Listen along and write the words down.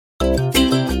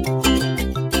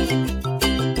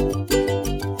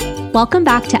Welcome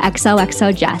back to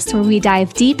XOXO Jess, where we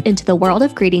dive deep into the world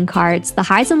of greeting cards, the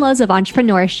highs and lows of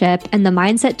entrepreneurship, and the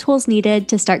mindset tools needed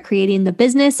to start creating the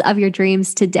business of your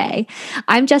dreams today.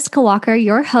 I'm Jessica Walker,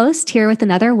 your host, here with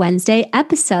another Wednesday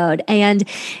episode. And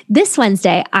this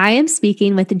Wednesday, I am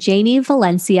speaking with Janie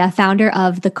Velencia, founder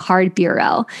of The Card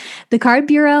Bureau. The Card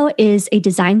Bureau is a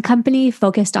design company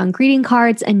focused on greeting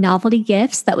cards and novelty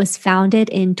gifts that was founded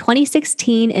in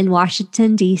 2016 in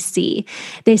Washington, D.C.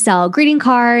 They sell greeting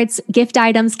cards, gift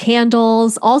items,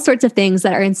 candles, all sorts of things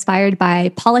that are inspired by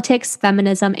politics,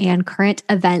 feminism, and current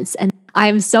events. And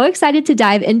I'm so excited to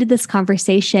dive into this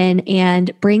conversation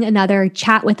and bring another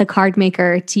chat with a card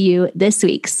maker to you this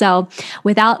week. So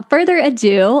without further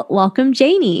ado, welcome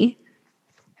Janie.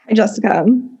 Hi, Jessica.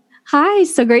 Hi,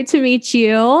 so great to meet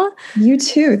you. You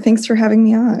too. Thanks for having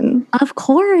me on. Of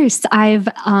course. I've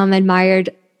admired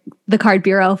the Card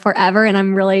Bureau forever, and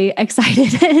I'm really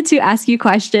excited to ask you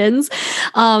questions.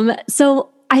 So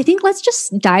I think let's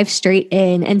just dive straight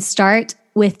in and start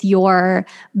with your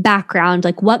background.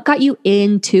 Like, what got you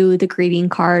into the greeting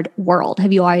card world?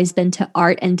 Have you always been to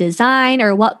art and design,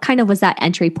 or what kind of was that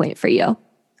entry point for you?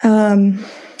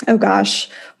 Oh gosh.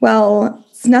 Well,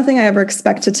 it's nothing I ever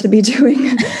expected to be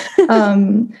doing.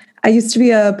 I used to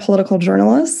be a political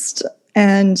journalist,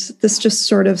 and this just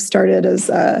sort of started as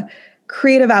a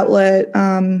creative outlet.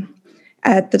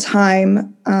 At the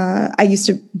time, I used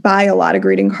to buy a lot of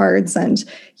greeting cards, and,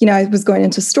 I was going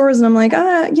into stores and I'm like,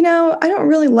 I don't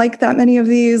really like that many of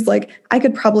these. Like, I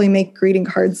could probably make greeting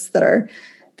cards that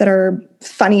are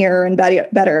funnier and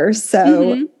better.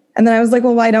 So, and then I was like,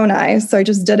 well, why don't I? So I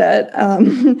just did it.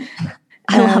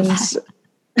 I love that.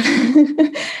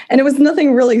 And it was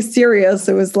nothing really serious.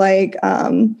 It was like,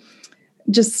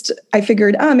 I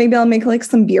figured, maybe I'll make like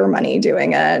some beer money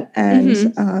doing it,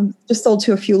 and just sold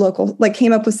to a few local,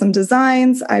 came up with some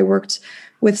designs. I worked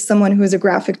with someone who was a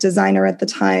graphic designer at the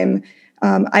time.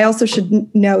 I also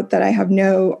should note that I have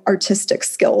no artistic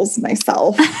skills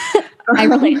myself. I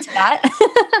relate to that.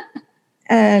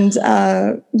 And,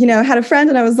 had a friend,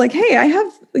 and I was like, hey, I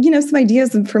have, some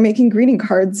ideas for making greeting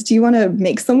cards. Do you want to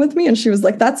make some with me? And she was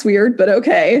like, that's weird, but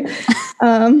okay.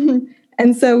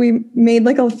 And so we made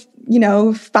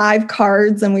 5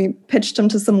 cards, and we pitched them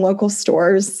to some local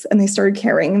stores, and they started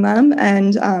carrying them,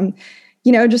 and,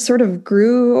 just sort of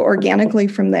grew organically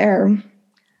from there.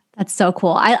 That's so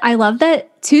cool. I love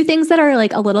that. Two things that are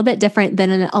like a little bit different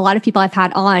than a lot of people I've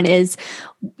had on is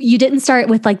you didn't start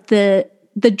with like the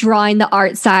drawing, the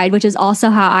art side, which is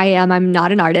also how I am. I'm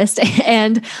not an artist.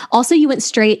 And also you went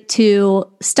straight to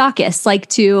stockists, like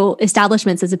to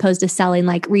establishments, as opposed to selling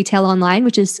like retail online,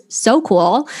 which is so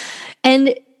cool.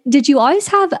 And did you always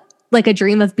have like a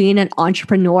dream of being an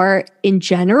entrepreneur in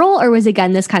general? Or was,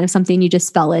 again, this kind of something you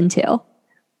just fell into?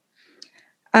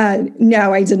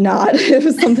 No, I did not. It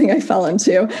was something I fell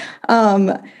into.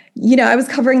 I was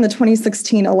covering the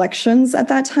 2016 elections at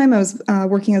that time. I was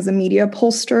working as a media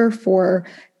pollster for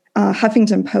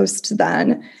Huffington Post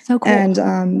then. So cool. And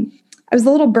I was a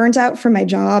little burnt out from my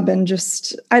job, and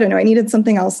just, I don't know, I needed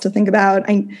something else to think about.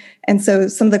 And so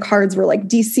some of the cards were like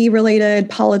DC related,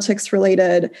 politics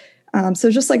related.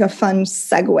 So just like a fun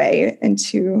segue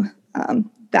into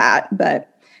that.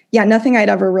 But yeah, nothing I'd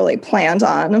ever really planned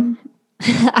on.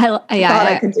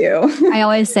 I could do. I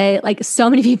always say, like, so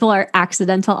many people are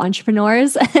accidental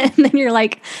entrepreneurs, and then you're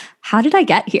like, how did I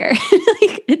get here?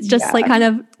 It's just like kind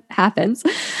of happens.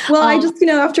 Well, I just,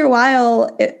 after a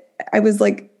while, it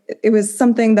was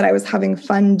something that I was having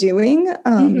fun doing.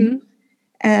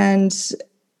 And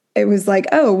it was like,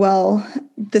 oh, well,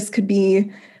 this could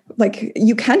be like,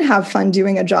 you can have fun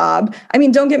doing a job. I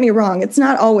mean, don't get me wrong. It's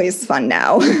not always fun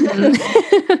now.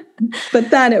 But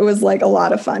then it was like a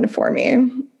lot of fun for me.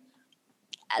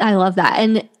 I love that.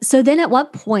 And so then at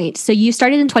what point, so you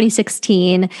started in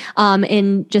 2016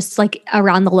 in just like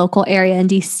around the local area in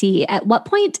DC. At what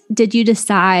point did you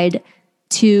decide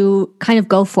to kind of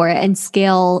go for it and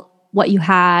scale what you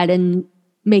had and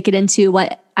make it into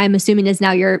what I'm assuming is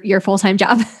now your full-time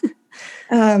job?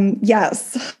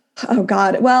 Yes. Oh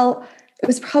God. Well, it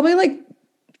was probably like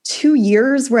 2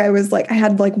 years where I was like, I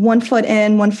had like 1 foot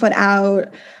in, 1 foot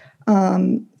out.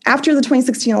 After the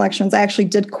 2016 elections, I actually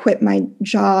did quit my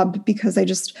job because I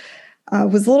just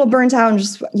was a little burnt out and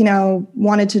just,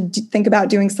 wanted to think about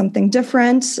doing something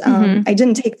different. I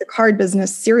didn't take the card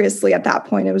business seriously at that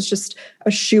point. It was just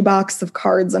a shoebox of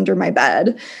cards under my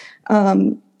bed.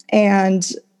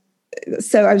 And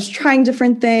so I was trying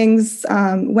different things,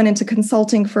 went into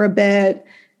consulting for a bit,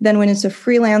 then went into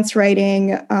freelance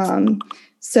writing.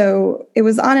 So it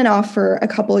was on and off for a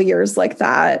couple of years like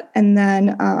that. And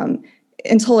then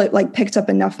until it like picked up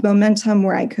enough momentum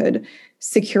where I could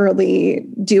securely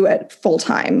do it full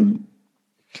time.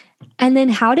 And then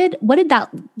what did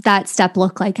that step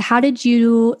look like? How did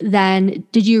you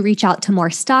reach out to more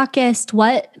stockists?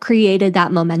 What created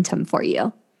that momentum for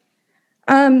you?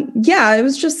 Yeah, it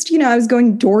was just, I was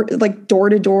going door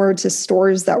to door to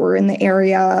stores that were in the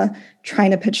area,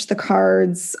 trying to pitch the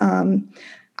cards.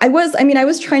 I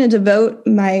was trying to devote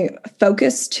my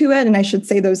focus to it. And I should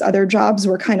say those other jobs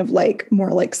were kind of like more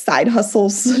like side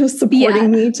hustles supporting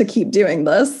me to keep doing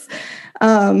this.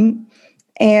 And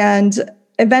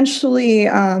eventually,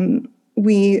 I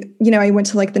went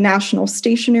to like the National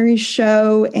Stationery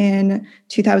Show in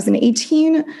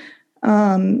 2018.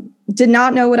 Did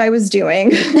not know what I was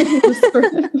doing.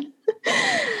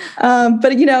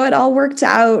 But it all worked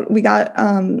out. We got,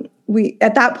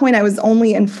 at that point I was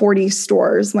only in 40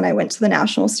 stores when I went to the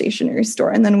National Stationery Store.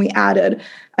 And then we added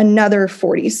another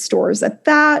 40 stores at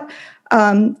that.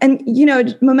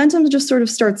 Momentum just sort of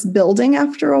starts building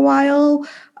after a while.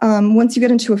 Once you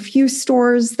get into a few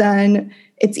stores, then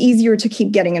it's easier to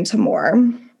keep getting into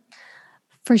more.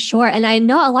 For sure. And I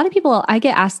know a lot of people, I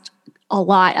get asked a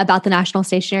lot about the National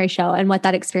Stationery Show and what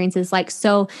that experience is like.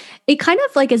 So it kind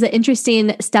of like is an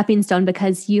interesting stepping stone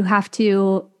because you have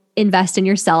to invest in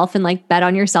yourself and like bet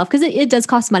on yourself because it does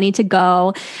cost money to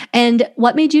go. And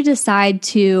what made you decide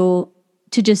to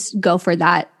just go for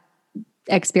that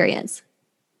experience?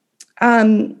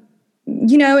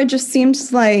 It just seemed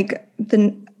like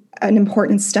an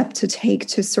important step to take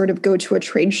to sort of go to a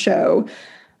trade show,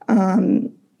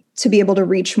 to be able to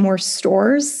reach more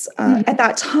stores. At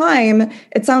that time,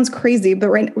 it sounds crazy, but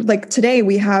like today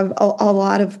we have a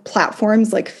lot of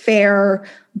platforms like Fair,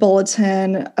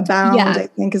 Bulletin, Abound, I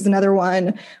think is another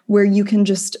one where you can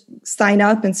just sign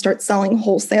up and start selling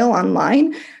wholesale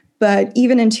online. But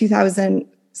even in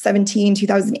 2017,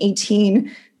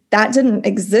 2018, that didn't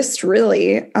exist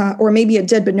really, or maybe it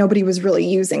did, but nobody was really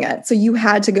using it. So you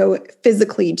had to go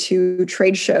physically to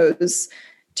trade shows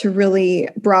to really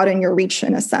broaden your reach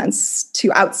in a sense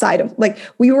to outside of, like,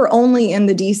 we were only in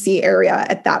the DC area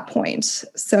at that point.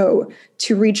 So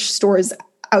to reach stores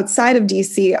outside of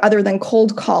DC, other than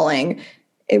cold calling,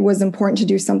 it was important to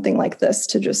do something like this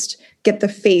to just get the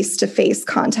face-to-face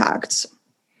contact.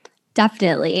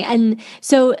 Definitely. And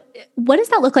so what does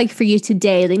that look like for you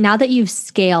today? Like now that you've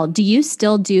scaled, do you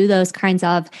still do those kinds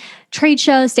of trade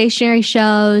shows, stationery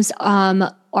shows?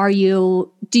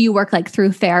 Do you work like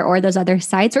through Fair or those other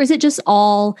sites, or is it just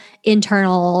all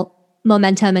internal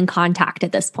momentum and contact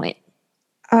at this point?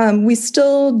 We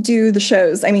still do the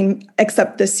shows. I mean,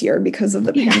 except this year because of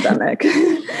the pandemic.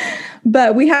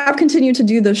 But we have continued to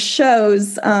do the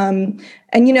shows. And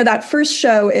that first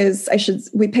show is,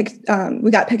 we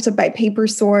got picked up by Paper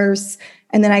Source,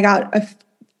 and then I got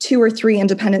 2 or 3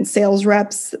 independent sales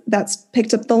reps that's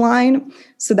picked up the line.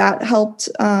 So that helped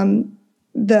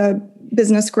the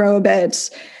business grow a bit.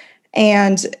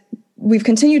 And we've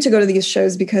continued to go to these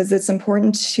shows because it's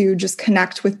important to just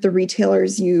connect with the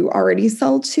retailers you already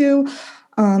sell to.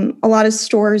 A lot of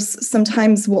stores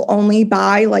sometimes will only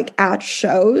buy like at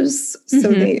shows.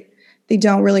 So they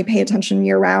don't really pay attention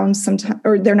year round sometimes,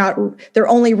 or they're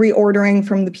only reordering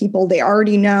from the people they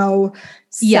already know.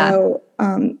 So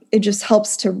it just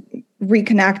helps to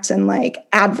reconnect and like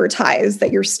advertise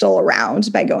that you're still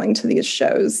around by going to these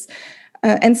shows.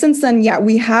 And since then,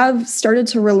 we have started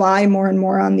to rely more and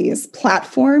more on these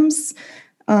platforms.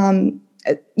 I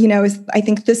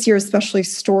think this year, especially,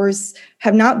 stores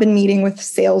have not been meeting with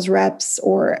sales reps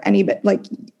or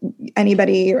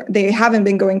anybody. They haven't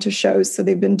been going to shows, so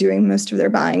they've been doing most of their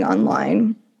buying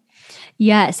online.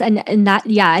 Yes. And that,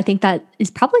 I think that is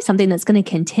probably something that's going to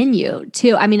continue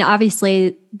too. I mean,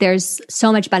 obviously there's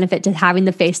so much benefit to having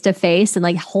the face-to-face and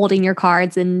like holding your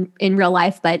cards in real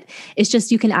life, but it's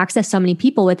just, you can access so many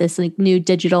people with this like new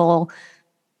digital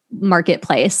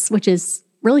marketplace, which is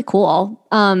really cool.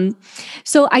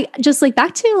 So I just like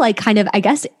back to like kind of, I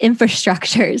guess,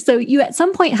 infrastructure. So you at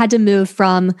some point had to move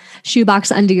from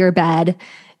shoebox under your bed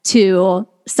to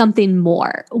something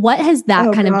more. What has that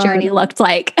of journey looked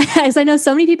like? As I know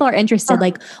so many people are interested,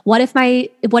 like what if I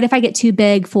get too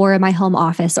big for my home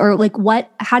office, or like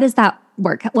how does that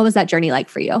work? What was that journey like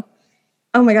for you?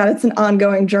 Oh my God, it's an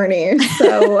ongoing journey.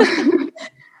 So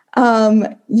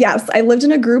yes, I lived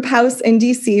in a group house in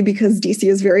DC because DC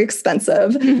is very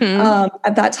expensive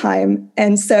at that time.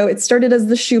 And so it started as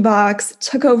the shoebox,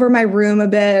 took over my room a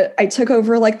bit. I took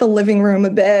over like the living room a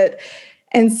bit.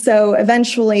 And so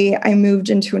eventually I moved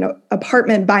into an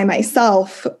apartment by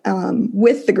myself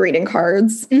with the greeting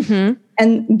cards. And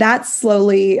And that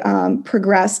slowly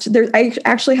progressed. I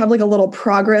actually have like a little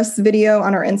progress video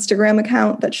on our Instagram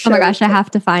account that shows oh my gosh, I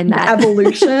have to find that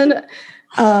evolution.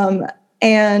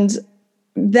 And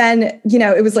then,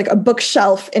 it was like a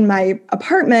bookshelf in my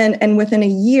apartment. And within a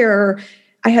year,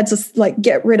 I had to like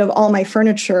get rid of all my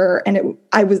furniture. And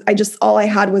all I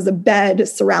had was a bed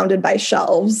surrounded by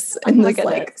shelves in this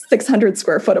like 600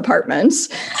 square foot apartment.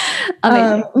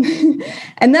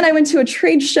 And then I went to a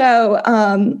trade show,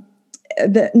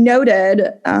 the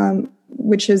Noted,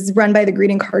 which is run by the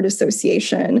Greeting Card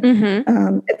Association.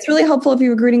 It's really helpful if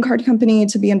you have a greeting card company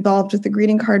to be involved with the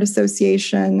Greeting Card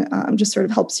Association. Just sort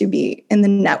of helps you be in the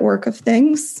network of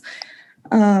things.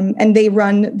 And they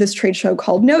run this trade show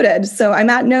called Noted. So I'm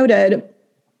at Noted,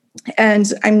 and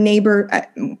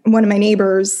one of my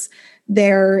neighbors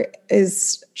there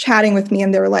is chatting with me,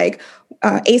 and they're like,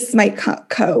 A Smythe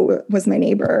Co. was my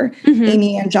neighbor,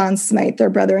 Amy and John Smythe, their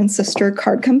brother and sister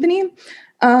card company.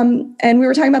 And we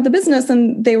were talking about the business,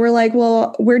 and they were like,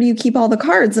 well, where do you keep all the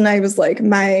cards? And I was like,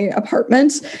 my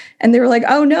apartment. And they were like,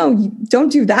 oh no,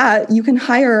 don't do that. You can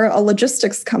hire a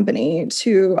logistics company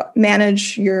to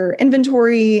manage your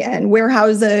inventory and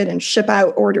warehouse it and ship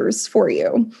out orders for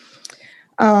you.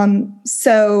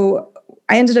 So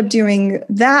I ended up doing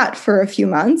that for a few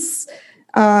months.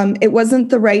 It wasn't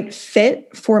the right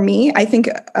fit for me. I think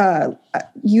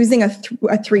using a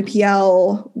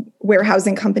 3PL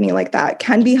warehousing company like that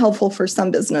can be helpful for some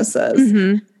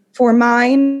businesses. For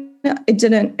mine,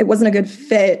 it wasn't a good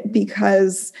fit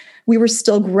because we were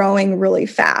still growing really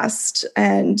fast.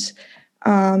 And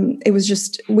it was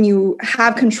just, when you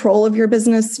have control of your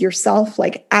business yourself,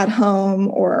 like at home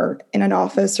or in an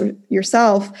office or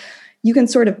yourself, you can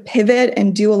sort of pivot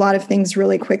and do a lot of things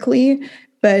really quickly.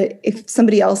 But if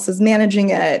somebody else is managing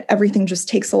it, everything just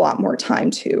takes a lot more time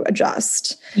to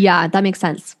adjust. Yeah, that makes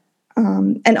sense.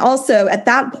 And also at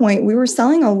that point, we were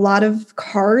selling a lot of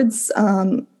cards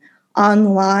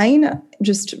online,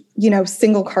 just,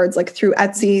 single cards, like through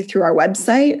Etsy, through our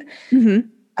website.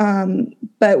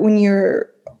 But when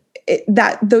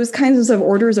those kinds of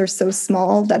orders are so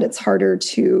small that it's harder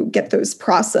to get those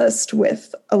processed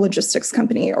with a logistics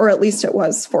company, or at least it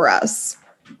was for us.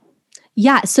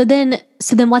 Yeah. So then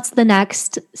what's the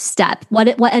next step?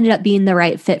 What ended up being the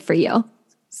right fit for you?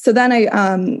 So then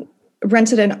I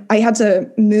I had to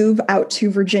move out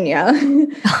to Virginia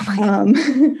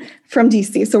from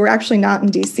DC. So we're actually not in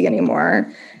DC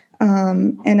anymore.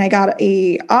 And I got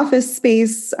a office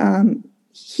space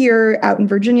here out in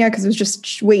Virginia because it was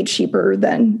just way cheaper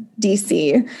than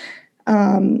DC.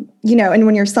 And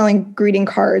when you're selling greeting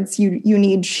cards, you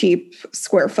need cheap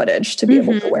square footage to be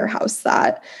able to warehouse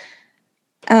that.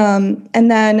 I've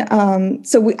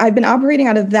been operating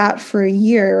out of that for a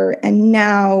year, and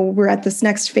now we're at this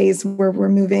next phase where we're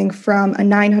moving from a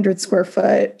 900 square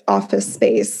foot office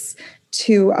space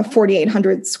to a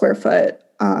 4,800 square foot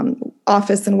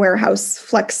office and warehouse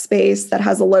flex space that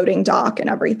has a loading dock and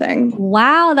everything.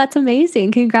 Wow, that's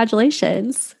amazing.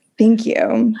 Congratulations. Thank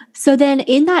you. So then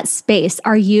in that space,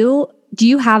 do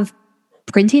you have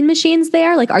printing machines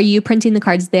there? Like, are you printing the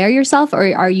cards there yourself,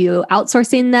 or are you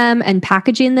outsourcing them and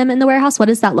packaging them in the warehouse? What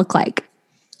does that look like?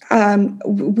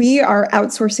 We are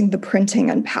outsourcing the printing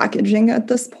and packaging at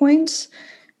this point.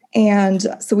 And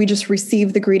so we just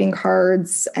receive the greeting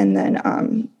cards and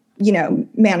then,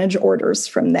 manage orders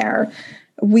from there.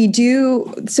 We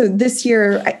do. So this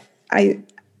year,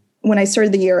 when I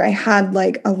started the year, I had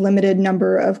like a limited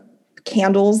number of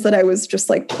candles that I was just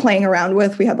like playing around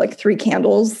with. We had like 3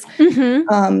 candles.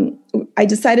 I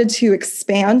decided to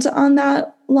expand on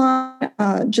that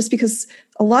line just because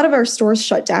a lot of our stores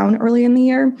shut down early in the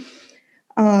year.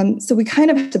 So we kind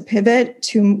of had to pivot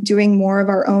to doing more of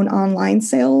our own online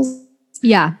sales.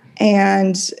 Yeah.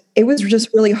 And it was just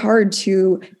really hard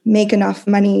to make enough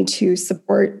money to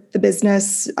support the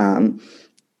business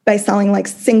by selling like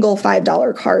single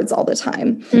 $5 cards all the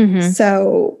time.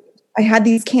 So I had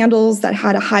these candles that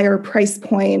had a higher price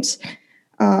point,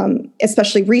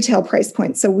 especially retail price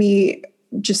point. So we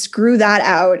just grew that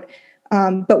out.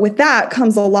 But with that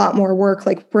comes a lot more work.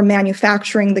 Like we're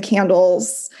manufacturing the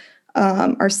candles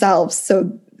ourselves.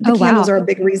 So the candles are a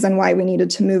big reason why we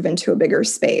needed to move into a bigger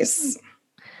space.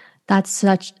 That's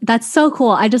so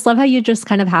cool. I just love how you just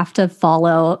kind of have to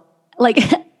follow, like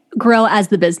grow as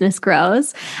the business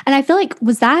grows. And I feel like,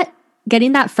 was that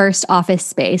getting that first office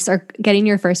space or getting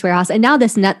your first warehouse, and now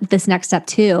this next step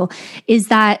too, is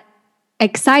that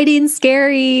exciting,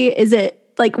 scary? Is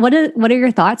it like, what are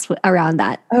your thoughts around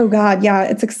that? Oh God. Yeah.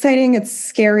 It's exciting. It's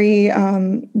scary.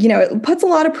 It puts a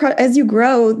lot of as you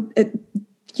grow,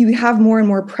 you have more and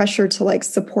more pressure to like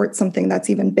support something that's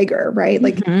even bigger, right?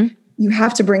 Like you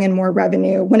have to bring in more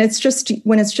revenue. When it's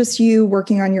just you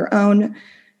working on your own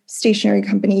stationery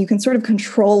company, you can sort of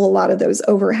control a lot of those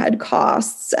overhead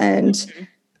costs. And,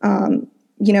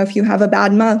 if you have a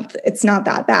bad month, it's not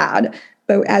that bad.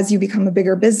 But as you become a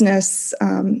bigger business,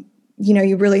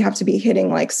 you really have to be hitting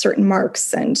like certain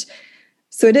marks. And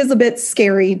so it is a bit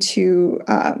scary to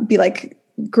be like,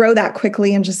 grow that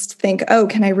quickly and just think, oh,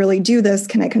 can I really do this?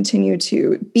 Can I continue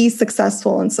to be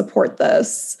successful and support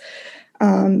this?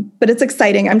 But it's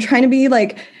exciting. I'm trying to be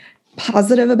like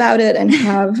positive about it and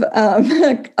have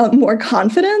more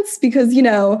confidence because,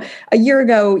 a year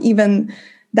ago, even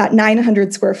that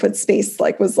 900 square foot space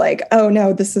was like, oh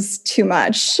no, this is too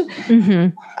much.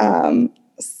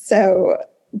 So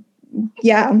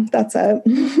yeah, that's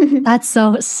it. That's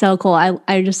so cool.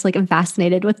 I just am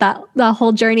fascinated with the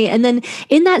whole journey. And then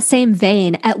in that same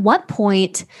vein, at what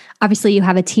point, obviously you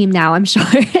have a team now, I'm sure.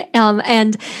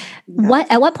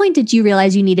 At what point did you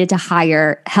realize you needed to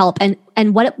hire help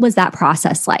and what was that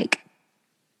process like?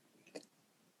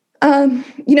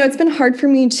 It's been hard for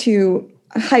me to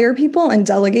hire people and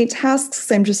delegate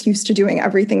tasks. I'm just used to doing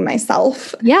everything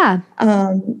myself. Yeah.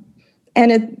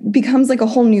 And it becomes like a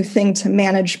whole new thing to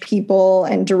manage people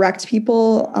and direct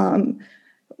people,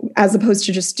 as opposed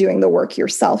to just doing the work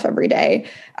yourself every day.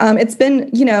 It's been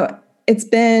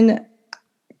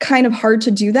kind of hard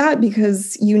to do that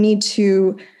because you need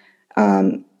to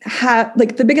have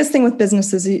the biggest thing with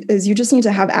businesses is you just need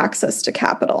to have access to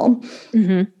capital.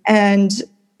 And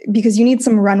because you need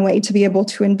some runway to be able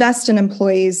to invest in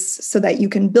employees so that you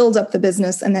can build up the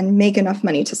business and then make enough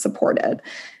money to support it.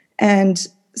 And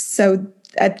so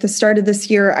at the start of this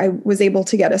year, I was able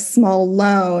to get a small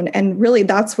loan. And really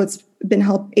that's what's been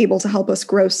able to help us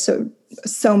grow so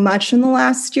much in the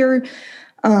last year,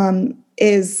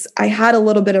 is I had a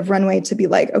little bit of runway to be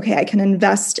like, okay, I can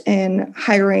invest in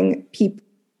hiring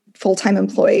full-time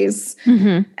employees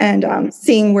and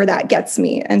seeing where that gets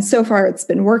me. And so far it's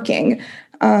been working.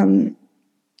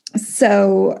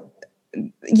 So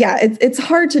yeah, it's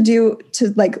hard to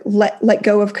let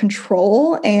go of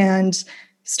control and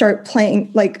start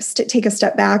playing, take a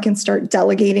step back and start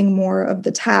delegating more of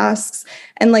the tasks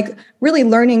and really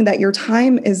learning that your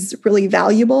time is really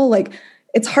valuable.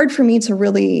 It's hard for me to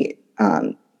really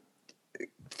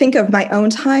think of my own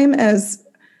time as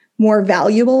more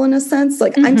valuable in a sense.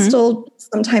 I'm still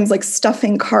sometimes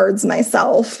stuffing cards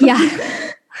myself.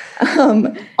 Yeah.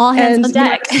 All hands on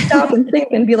deck. Stop and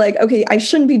think and be like, okay, I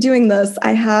shouldn't be doing this.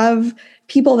 I have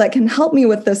people that can help me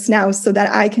with this now so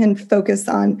that I can focus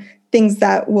on things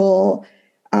that will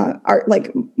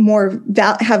have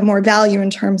more value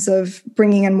in terms of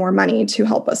bringing in more money to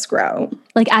help us grow.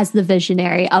 As the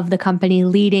visionary of the company,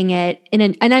 leading it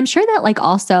and I'm sure that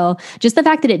also just the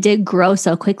fact that it did grow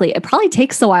so quickly, it probably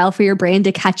takes a while for your brain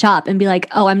to catch up and be like,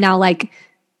 oh, I'm now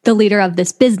the leader of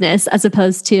this business as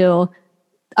opposed to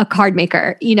a card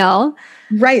maker,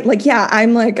 Right.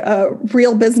 I'm a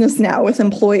real business now with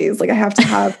employees. I have to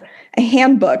have a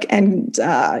handbook and,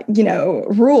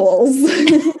 rules.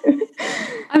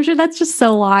 I'm sure that's just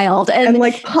so wild. And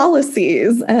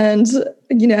policies and,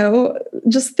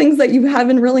 just things that you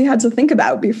haven't really had to think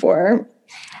about before.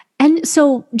 And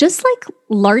so just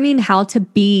learning how to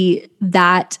be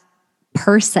that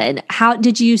person, how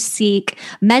did you seek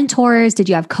mentors? Did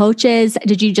you have coaches?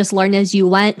 Did you just learn as you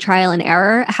went, trial and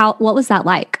error? What was that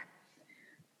like?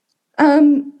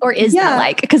 Or is that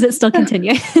like, because it's still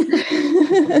continuing?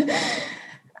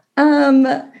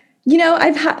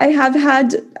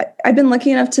 I've been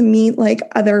lucky enough to meet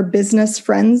other business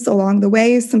friends along the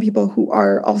way. Some people who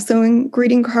are also in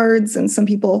greeting cards and some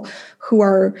people who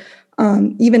are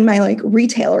even my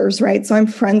retailers, right? So I'm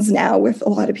friends now with a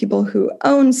lot of people who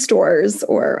own stores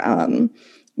or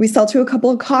we sell to a couple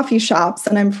of coffee shops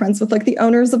and I'm friends with the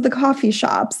owners of the coffee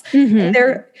shops. And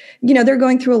they're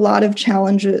going through a lot of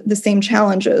challenges, the same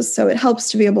challenges. So it helps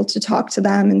to be able to talk to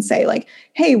them and say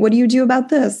hey, what do you do about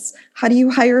this? How do you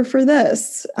hire for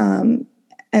this?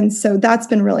 And so that's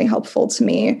been really helpful to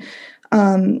me.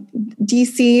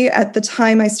 DC at the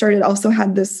time I started also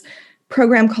had this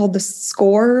program called the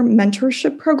SCORE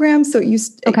mentorship program. So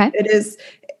it is,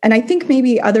 and I think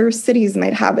maybe other cities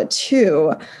might have it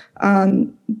too,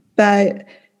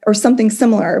 or something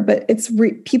similar, but it's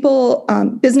people,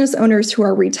 business owners who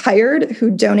are retired, who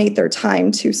donate their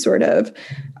time to sort of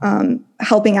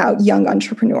helping out young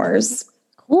entrepreneurs.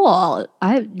 Cool.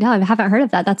 I haven't heard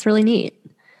of that. That's really neat.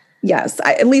 Yes,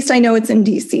 at least I know it's in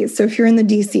DC. So if you're in the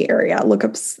DC area, look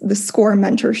up the SCORE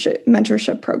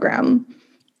mentorship program.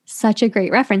 Such a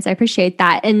great reference. I appreciate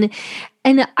that. And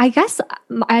I guess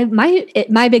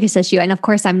my biggest issue, and of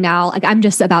course I'm now I'm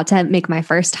just about to make my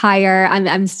first hire.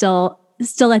 I'm still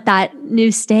still at that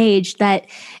new stage, that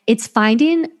it's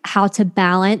finding how to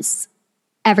balance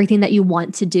everything that you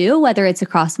want to do, whether it's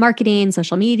across marketing,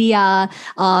 social media,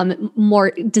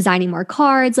 more designing more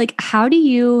cards. Like, how do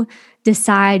you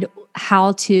decide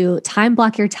how to time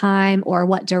block your time or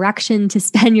what direction to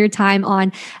spend your time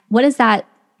on? What has that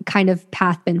kind of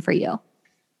path been for you?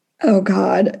 Oh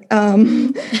God.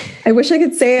 I wish I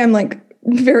could say I'm like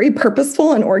very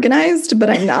purposeful and organized, but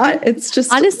I'm not. It's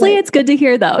just honestly, it's good to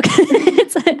hear though.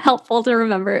 It's helpful to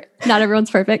remember not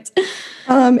everyone's perfect.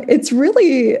 It's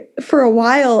really, for a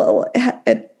while,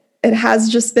 it has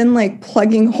just been like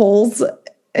plugging holes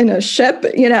in a ship,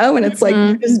 and it's like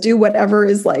you just do whatever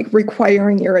is like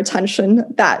requiring your attention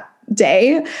that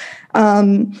day.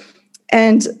 And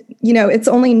it's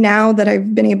only now that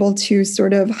I've been able to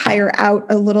sort of hire out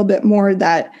a little bit more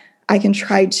that I can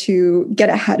try to get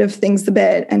ahead of things a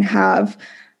bit and have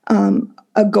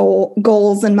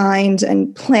goals in mind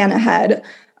and plan ahead.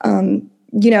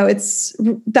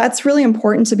 That's really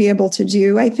important to be able to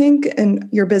do, I think, in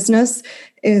your business,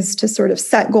 is to sort of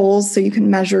set goals so you can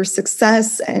measure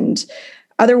success. And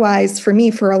otherwise, for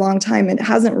me, for a long time, it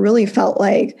hasn't really felt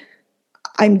like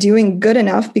I'm doing good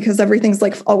enough because everything's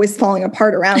like always falling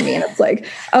apart around me. And it's like,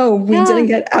 oh, we didn't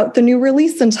get out the new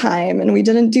release in time and we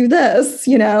didn't do this,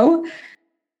 In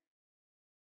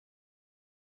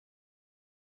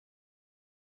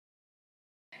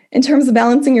terms of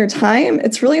balancing your time,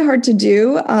 it's really hard to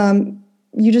do.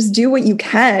 You just do what you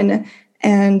can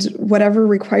and whatever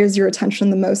requires your attention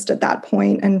the most at that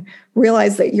point, and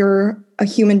realize that you're a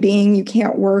human being. You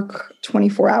can't work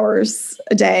 24 hours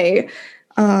a day.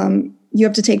 You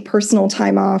have to take personal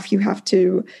time off. You have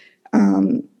to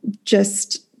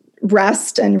just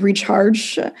rest and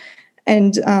recharge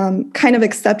and kind of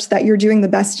accept that you're doing the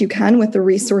best you can with the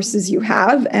resources you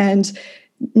have. And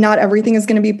not everything is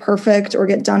going to be perfect or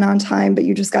get done on time, but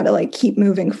you just got to like keep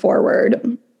moving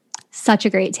forward. Such a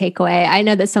great takeaway. I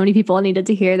know that so many people needed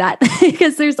to hear that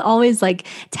because there's always like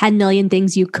 10 million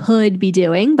things you could be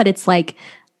doing, but it's like,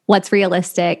 what's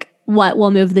realistic? What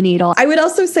will move the needle? I would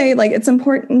also say like it's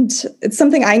important. It's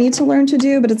something I need to learn to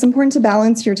do, but it's important to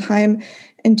balance your time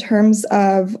in terms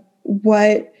of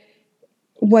what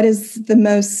is the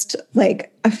most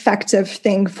like effective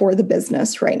thing for the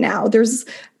business right now. There's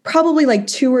probably like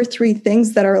 2 or 3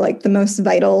 things that are like the most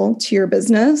vital to your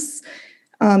business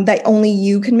that only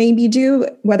you can maybe do,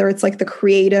 whether it's like the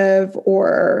creative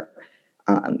or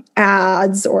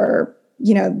ads or,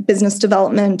 business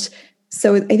development.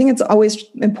 So I think it's always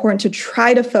important to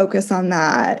try to focus on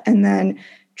that and then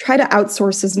try to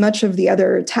outsource as much of the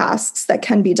other tasks that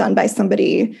can be done by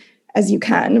somebody as you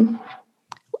can.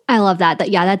 I love that.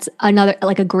 That's another,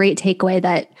 like a great takeaway,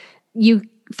 that you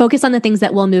focus on the things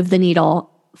that will move the needle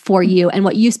for you and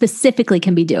what you specifically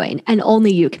can be doing and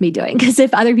only you can be doing. Because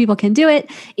if other people can do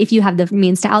it, if you have the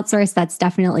means to outsource, that's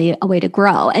definitely a way to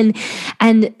grow. And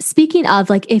speaking of,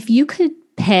 like, if you could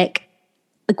pick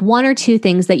like 1 or 2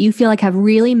 things that you feel like have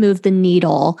really moved the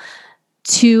needle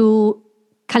to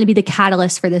kind of be the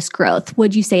catalyst for this growth,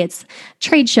 would you say it's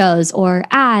trade shows or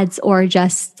ads or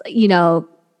just,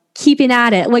 keeping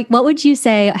at it? Like, what would you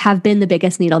say have been the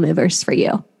biggest needle movers for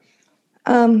you?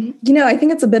 I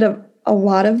think it's a bit of a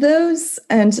lot of those.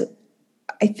 And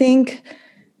I think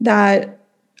that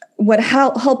what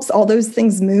helps all those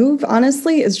things move,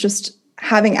 honestly, is just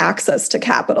having access to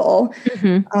capital.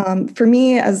 Mm-hmm. For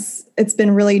me, as it's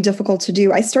been really difficult to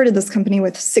do, I started this company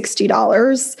with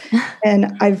 $60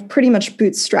 and I've pretty much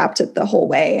bootstrapped it the whole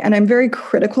way. And I'm very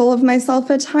critical of myself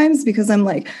at times because I'm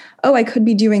like, oh, I could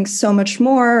be doing so much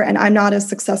more and I'm not as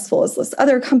successful as this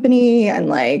other company and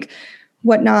like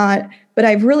whatnot. But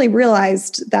I've really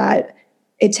realized that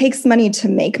it takes money to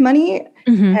make money.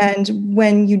 Mm-hmm. And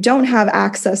when you don't have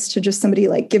access to just somebody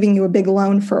like giving you a big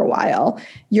loan for a while,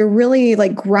 you're really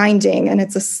like grinding and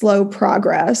it's a slow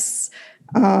progress.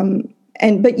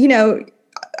 But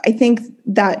I think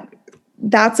that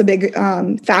that's a big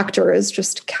factor, is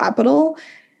just capital.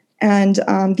 And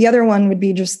the other one would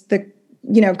be just the,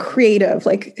 creative,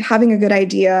 like having a good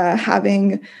idea,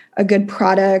 having a good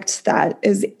product that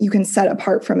is, you can set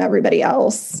apart from everybody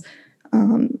else.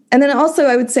 And then also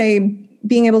I would say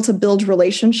being able to build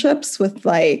relationships with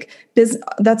like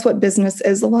that's what business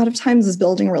is a lot of times, is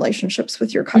building relationships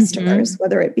with your customers, mm-hmm.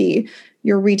 whether it be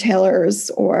your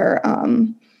retailers or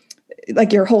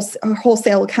like your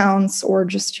wholesale accounts or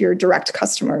just your direct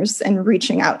customers, and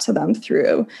reaching out to them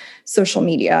through social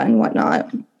media and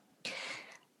whatnot.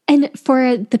 And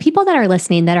for the people that are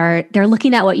listening, they're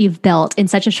looking at what you've built in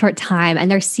such a short time and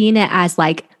they're seeing it as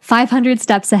like 500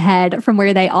 steps ahead from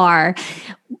where they are.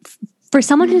 For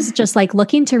someone who's just like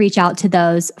looking to reach out to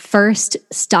those first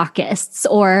stockists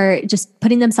or just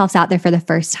putting themselves out there for the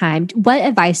first time, what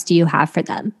advice do you have for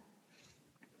them?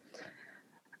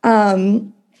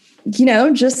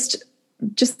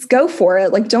 Just go for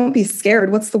it. Like, don't be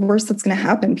scared. What's the worst that's going to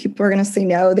happen? People are going to say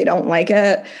no, they don't like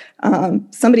it.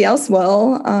 Somebody else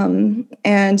will.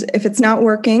 And if it's not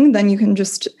working, then you can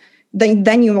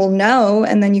then you will know,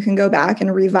 and then you can go back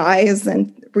and revise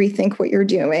and rethink what you're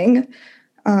doing.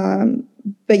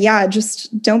 But yeah,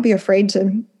 just don't be afraid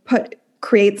to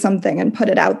create something and put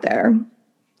it out there.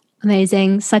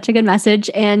 Amazing. Such a good message.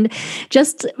 And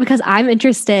just because I'm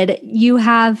interested,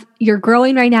 you're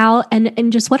growing right now,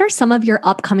 and just what are some of your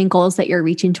upcoming goals that you're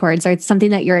reaching towards, or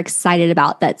something that you're excited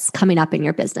about that's coming up in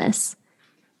your business?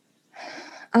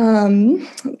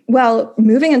 Well,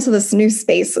 moving into this new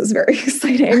space is very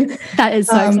exciting. That is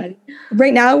so exciting.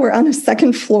 Right now we're on a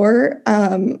second floor,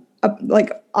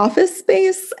 office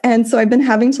space. And so I've been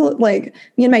having to, me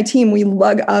and my team, we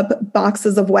lug up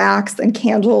boxes of wax and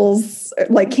candles,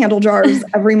 like candle jars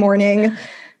every morning.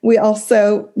 We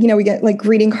also, we get like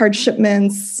greeting card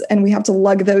shipments, and we have to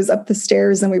lug those up the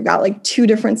stairs, and we've got like 2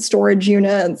 different storage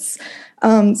units.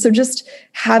 So just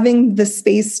having the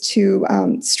space to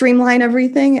streamline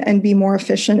everything and be more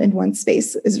efficient in one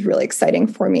space is really exciting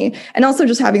for me. And also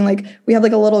just having we have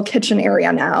like a little kitchen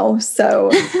area now.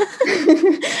 So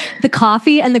the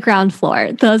coffee and the ground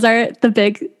floor, those are the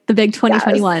big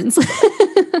 2021s.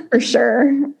 Yes, for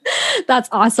sure. That's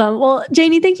awesome. Well,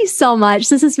 Janie, thank you so much.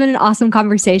 This has been an awesome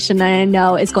conversation, and I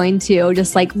know it's going to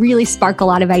just really spark a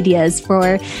lot of ideas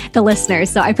for the listeners.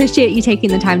 So I appreciate you taking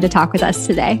the time to talk with us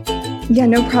today. Yeah,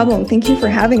 no problem. Thank you for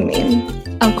having me.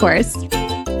 Of course.